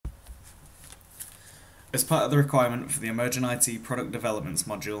As part of the requirement for the Emerging IT Product Developments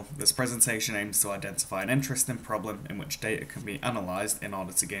module, this presentation aims to identify an interesting problem in which data can be analysed in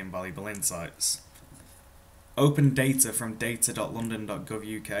order to gain valuable insights. Open data from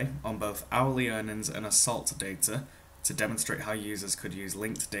data.london.gov.uk on both hourly earnings and assault data to demonstrate how users could use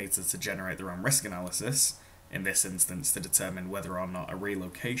linked data to generate their own risk analysis, in this instance to determine whether or not a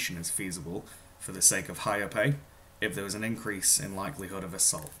relocation is feasible for the sake of higher pay, if there was an increase in likelihood of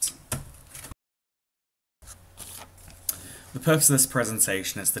assault. The purpose of this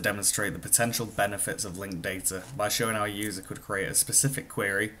presentation is to demonstrate the potential benefits of linked data by showing how a user could create a specific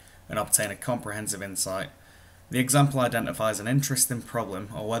query and obtain a comprehensive insight. The example identifies an interesting problem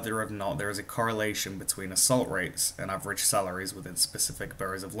or whether or not there is a correlation between assault rates and average salaries within specific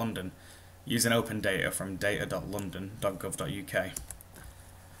boroughs of London, using open data from data.london.gov.uk.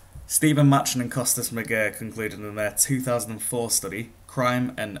 Stephen Machen and Costas McGurr concluded in their 2004 study,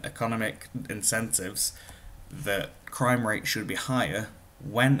 Crime and Economic Incentives, that crime rates should be higher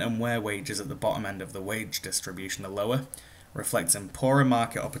when and where wages at the bottom end of the wage distribution are lower, reflecting poorer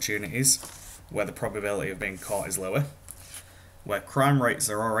market opportunities, where the probability of being caught is lower, where crime rates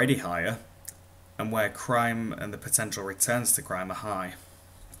are already higher, and where crime and the potential returns to crime are high.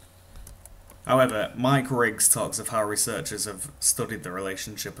 However, Mike Riggs talks of how researchers have studied the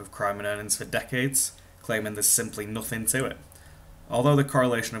relationship of crime and earnings for decades, claiming there's simply nothing to it. Although the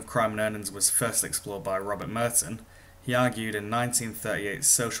correlation of crime and earnings was first explored by Robert Merton, he argued in 1938's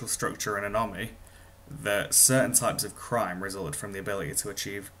Social Structure and Anomy that certain types of crime resulted from the ability to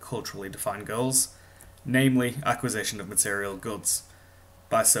achieve culturally defined goals, namely acquisition of material goods,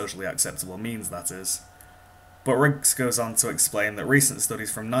 by socially acceptable means, that is. But Riggs goes on to explain that recent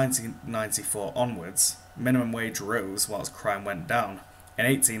studies from 1994 onwards, minimum wage rose whilst crime went down, in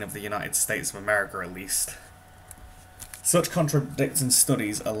 18 of the United States of America at least. Such contradicting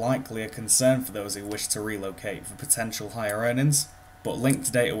studies are likely a concern for those who wish to relocate for potential higher earnings, but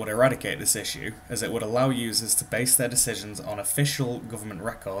linked data would eradicate this issue, as it would allow users to base their decisions on official government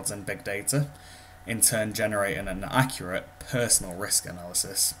records and big data, in turn generating an accurate personal risk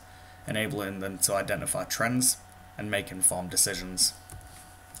analysis, enabling them to identify trends and make informed decisions.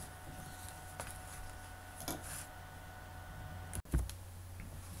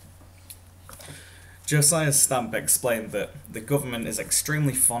 Josiah Stamp explained that the government is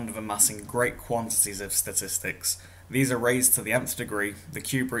extremely fond of amassing great quantities of statistics. These are raised to the nth degree, the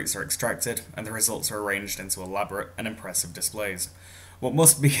cube roots are extracted, and the results are arranged into elaborate and impressive displays. What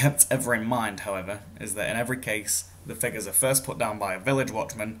must be kept ever in mind, however, is that in every case, the figures are first put down by a village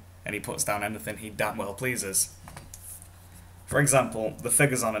watchman, and he puts down anything he damn well pleases. For example, the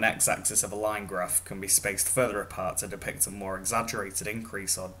figures on an x-axis of a line graph can be spaced further apart to depict a more exaggerated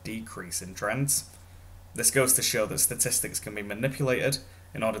increase or decrease in trends. This goes to show that statistics can be manipulated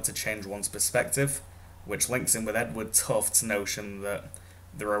in order to change one's perspective, which links in with Edward Tuft's notion that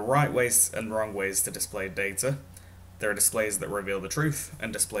there are right ways and wrong ways to display data. There are displays that reveal the truth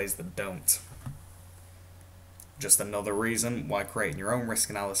and displays that don't. Just another reason why creating your own risk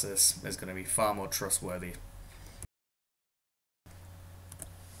analysis is going to be far more trustworthy.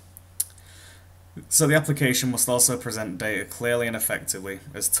 So the application must also present data clearly and effectively.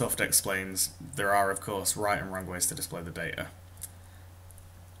 As Tuft explains, there are of course right and wrong ways to display the data.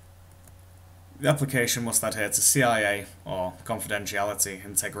 The application must adhere to CIA, or confidentiality,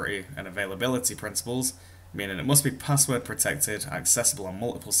 integrity and availability principles, meaning it must be password protected, accessible on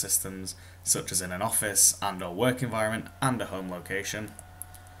multiple systems, such as in an office and/or work environment and a home location.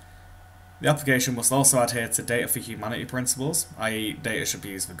 The application must also adhere to data for humanity principles, i.e. data should be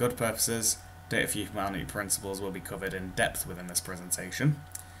used for good purposes. Data for humanity principles will be covered in depth within this presentation.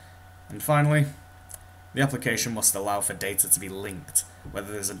 And finally, the application must allow for data to be linked,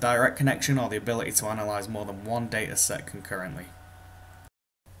 whether there's a direct connection or the ability to analyse more than one data set concurrently.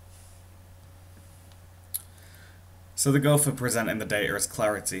 So the goal for presenting the data is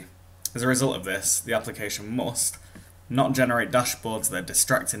clarity. As a result of this, the application must not generate dashboards that are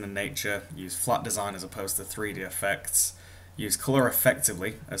distracting in nature, use flat design as opposed to 3D effects, use colour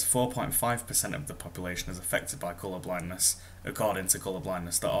effectively, as 4.5% of the population is affected by colour blindness, according to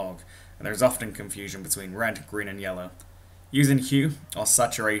colourblindness.org, and there is often confusion between red, green and yellow. Using hue, or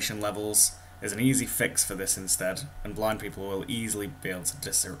saturation levels, is an easy fix for this instead, and blind people will easily be able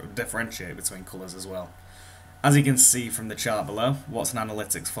to differentiate between colours as well. As you can see from the chart below, Watson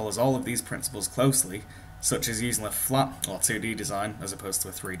Analytics follows all of these principles closely, such as using a flat or 2D design as opposed to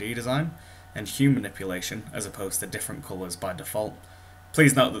a 3D design, and hue manipulation as opposed to different colours by default.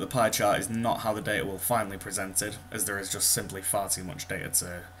 Please note that the pie chart is not how the data will finally presented, as there is just simply far too much data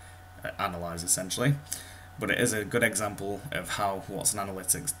to analyse essentially. but it is a good example of how Watson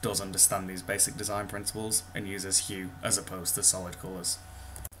Analytics does understand these basic design principles and uses hue as opposed to solid colours.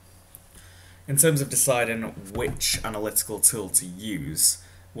 In terms of deciding which analytical tool to use,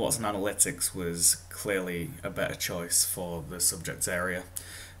 Watson Analytics was clearly a better choice for the subject area.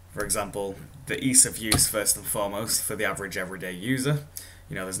 For example, the ease of use first and foremost for the average everyday user.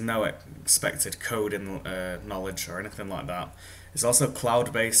 There's no expected coding knowledge or anything like that. It's also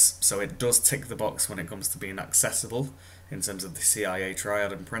cloud-based, so it does tick the box when it comes to being accessible in terms of the CIA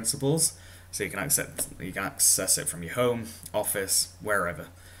triad and principles. So you can access it from your home, office, wherever.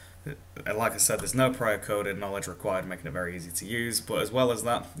 Like I said, there's no prior coding knowledge required, making it very easy to use. But as well as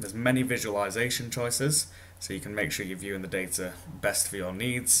that, there's many visualization choices, so you can make sure you're viewing the data best for your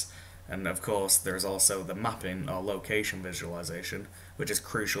needs. And of course, there's also the mapping or location visualization, which is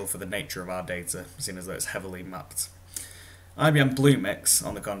crucial for the nature of our data, seeing as though it's heavily mapped. IBM Bluemix,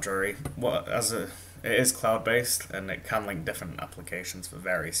 on the contrary, it is cloud-based and it can link different applications for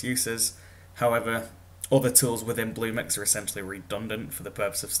various uses. However, other tools within Bluemix are essentially redundant for the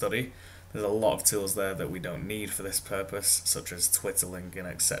purpose of study. There's a lot of tools there that we don't need for this purpose, such as Twitter linking,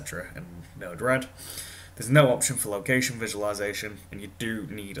 etc., and Node-RED. There's no option for location visualization, and you do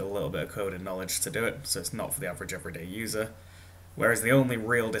need a little bit of coding knowledge to do it, so it's not for the average everyday user. Whereas the only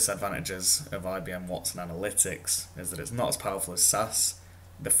real disadvantages of IBM Watson Analytics is that it's not as powerful as SAS.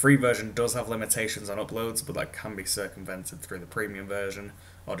 The free version does have limitations on uploads, but that can be circumvented through the premium version,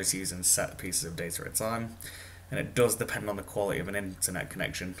 or just using set pieces of data at a time. And it does depend on the quality of an internet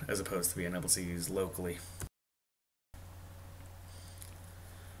connection, as opposed to being able to use locally.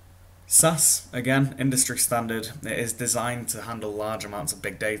 SAS, again, industry standard. It is designed to handle large amounts of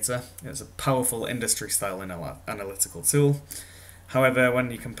big data. It's a powerful industry-style analytical tool. However,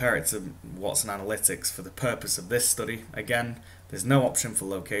 when you compare it to Watson Analytics for the purpose of this study, again, there's no option for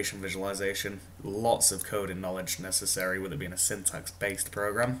location visualization, lots of coding knowledge necessary with it being a syntax-based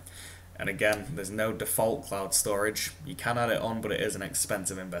program. And again, there's no default cloud storage. You can add it on, but it is an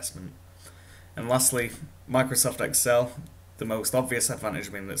expensive investment. And lastly, Microsoft Excel. The most obvious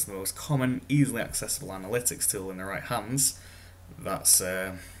advantage being that it's the most common, easily accessible analytics tool in the right hands. That's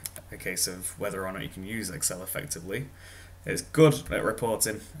a case of whether or not you can use Excel effectively. It's good at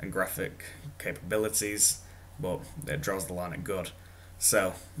reporting and graphic capabilities, but it draws the line at good.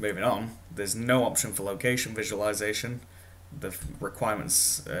 So, moving on, there's no option for location visualization. The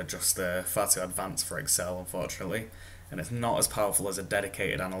requirements are just far too advanced for Excel, unfortunately, and it's not as powerful as a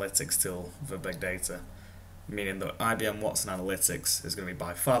dedicated analytics tool for big data. Meaning that IBM Watson Analytics is going to be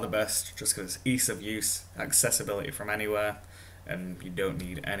by far the best, just because it's ease of use, accessibility from anywhere, and you don't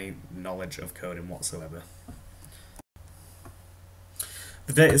need any knowledge of coding whatsoever.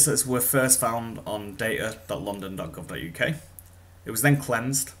 The datasets were first found on data.london.gov.uk. It was then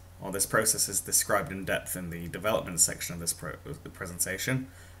cleansed, or this process is described in depth in the development section of this presentation,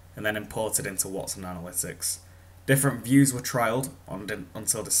 and then imported into Watson Analytics. Different views were trialled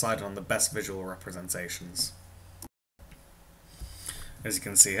until decided on the best visual representations. As you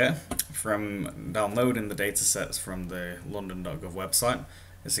can see here, from downloading the datasets from the london.gov website,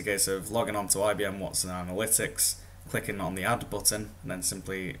 it's a case of logging on to IBM Watson Analytics, clicking on the Add button, and then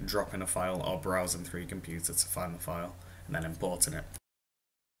simply dropping a file or browsing through your computer to find the file, and then importing it.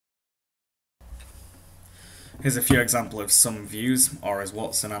 Here's a few examples of some views, or as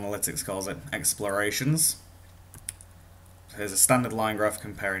Watson Analytics calls it, explorations. Here's a standard line graph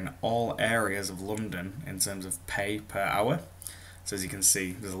comparing all areas of London in terms of pay per hour. So as you can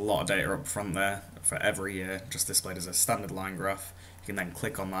see, there's a lot of data up front there for every year, just displayed as a standard line graph. You can then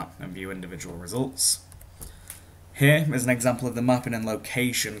click on that and view individual results. Here is an example of the mapping and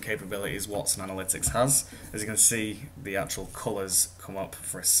location capabilities Watson Analytics has. As you can see, the actual colours come up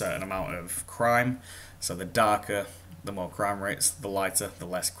for a certain amount of crime. So the darker, the more crime rates, the lighter, the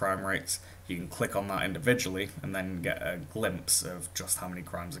less crime rates. You can click on that individually and then get a glimpse of just how many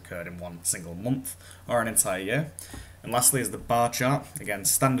crimes occurred in one single month or an entire year. And lastly is the bar chart. Again,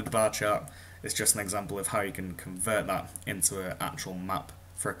 standard bar chart is just an example of how you can convert that into an actual map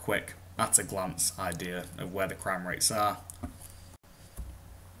for a quick, at-a-glance idea of where the crime rates are.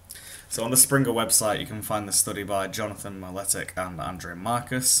 So on the Springer website you can find the study by Jonathan Moletic and Andrea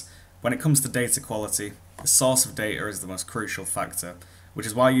Marcus. When it comes to data quality, the source of data is the most crucial factor, which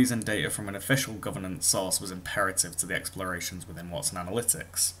is why using data from an official governance source was imperative to the explorations within Watson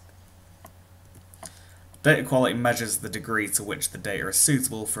Analytics. Data quality measures the degree to which the data is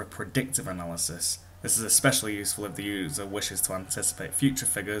suitable for a predictive analysis. This is especially useful if the user wishes to anticipate future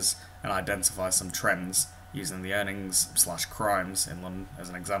figures and identify some trends, using the earnings/crimes in London as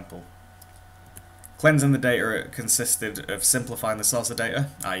an example. Cleansing the data consisted of simplifying the source of data,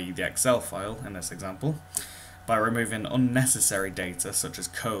 i.e. the Excel file in this example, by removing unnecessary data such as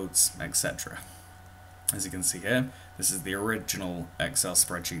codes, etc. As you can see here, this is the original Excel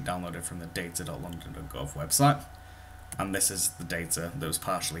spreadsheet downloaded from the data.london.gov website, and this is the data that was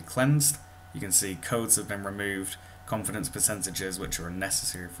partially cleansed. You can see codes have been removed, confidence percentages which are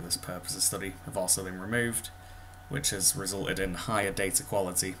unnecessary for this purpose of study have also been removed, which has resulted in higher data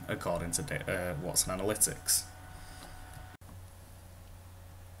quality according to Watson Analytics.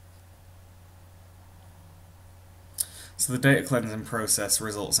 So the data cleansing process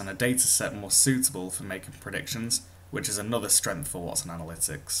results in a data set more suitable for making predictions, which is another strength for Watson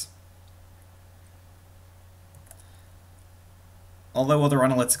Analytics. Although other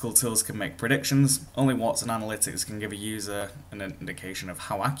analytical tools can make predictions, only Watson Analytics can give a user an indication of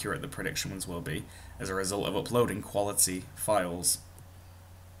how accurate the predictions will be as a result of uploading quality files.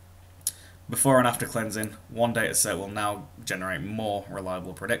 Before and after cleansing, one dataset will now generate more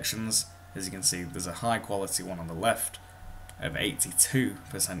reliable predictions. As you can see, there's a high quality one on the left of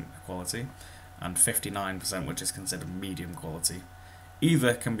 82% quality and 59% which is considered medium quality.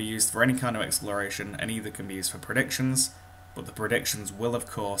 Either can be used for any kind of exploration and either can be used for predictions, but the predictions will of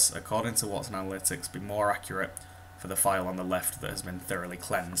course, according to Watson Analytics, be more accurate for the file on the left that has been thoroughly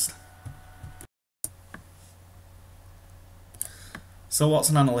cleansed. So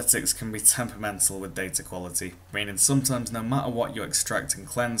Watson Analytics can be temperamental with data quality, meaning sometimes no matter what you extract and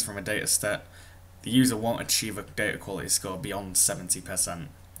cleanse from a data set, the user won't achieve a data quality score beyond 70%.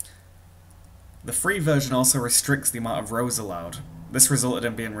 The free version also restricts the amount of rows allowed. This resulted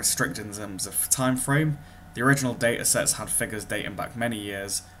in being restricted in terms of time frame. The original data sets had figures dating back many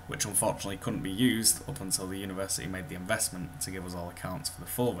years, which unfortunately couldn't be used up until the university made the investment to give us all accounts for the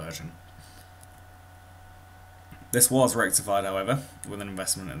full version. This was rectified, however, with an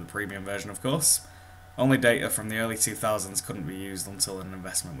investment in the premium version of course. Only data from the early 2000s couldn't be used until an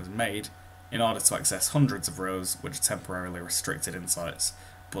investment was made, in order to access hundreds of rows which temporarily restricted insights,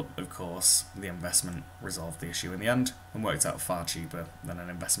 but of course the investment resolved the issue in the end and worked out far cheaper than an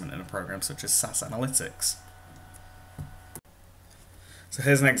investment in a program such as SAS Analytics. So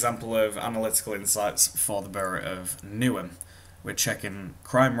here's an example of analytical insights for the borough of Newham. We're checking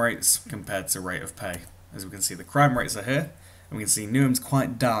crime rates compared to rate of pay. As we can see, the crime rates are here, and we can see Newham's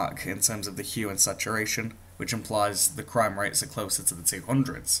quite dark in terms of the hue and saturation, which implies the crime rates are closer to the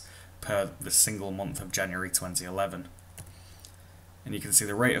 200s per the single month of January 2011. And you can see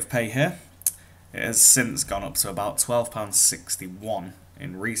the rate of pay here. It has since gone up to about £12.61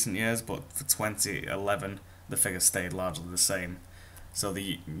 in recent years, but for 2011 the figure stayed largely the same. So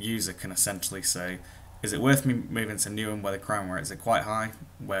the user can essentially say, is it worth me moving to Newham where the crime rates are quite high,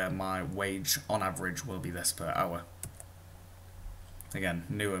 where my wage on average will be this per hour? Again,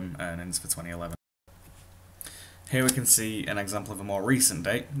 Newham earnings for 2011. Here we can see an example of a more recent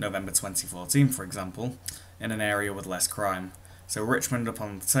date, November 2014 for example, in an area with less crime. So Richmond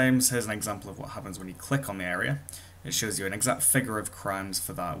upon the Thames, here's an example of what happens when you click on the area. It shows you an exact figure of crimes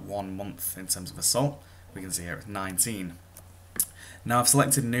for that 1 month in terms of assault. We can see here it's 19. Now I've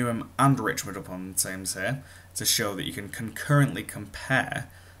selected Newham and Richmond upon the Thames here to show that you can concurrently compare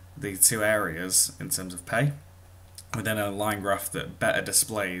the two areas in terms of pay within a line graph that better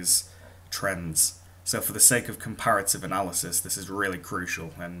displays trends. So for the sake of comparative analysis, this is really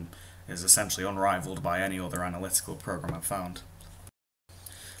crucial and is essentially unrivaled by any other analytical program I've found.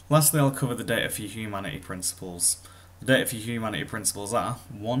 Lastly, I'll cover the data for humanity principles. The data for humanity principles are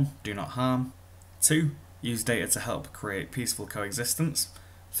 1. Do not harm. 2. Use data to help create peaceful coexistence.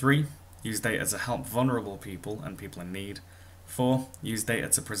 3. Use data to help vulnerable people and people in need. 4. Use data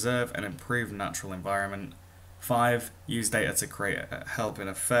to preserve and improve natural environment. 5. Use data to create help in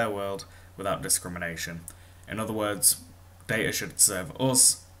a fair world without discrimination. In other words, data should serve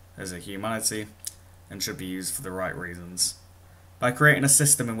us as a humanity and should be used for the right reasons. By creating a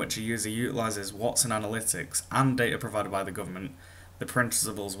system in which a user utilises Watson Analytics and data provided by the government, the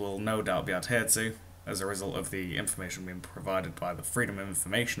principles will no doubt be adhered to as a result of the information being provided by the Freedom of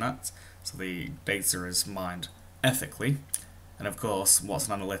Information Act, so the data is mined ethically, and of course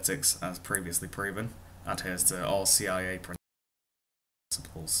Watson Analytics, as previously proven, adheres to all CIA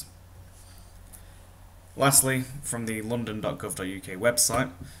principles. Lastly, from the london.gov.uk website,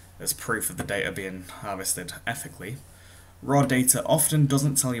 as proof of the data being harvested ethically, raw data often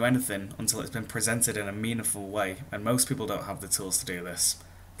doesn't tell you anything until it's been presented in a meaningful way, and most people don't have the tools to do this.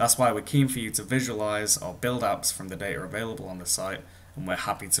 That's why we're keen for you to visualize or build apps from the data available on the site, and we're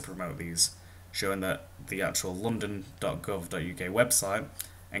happy to promote these, showing that the actual london.gov.uk website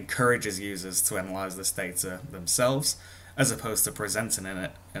encourages users to analyze this data themselves, as opposed to presenting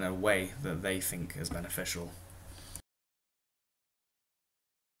it in a way that they think is beneficial.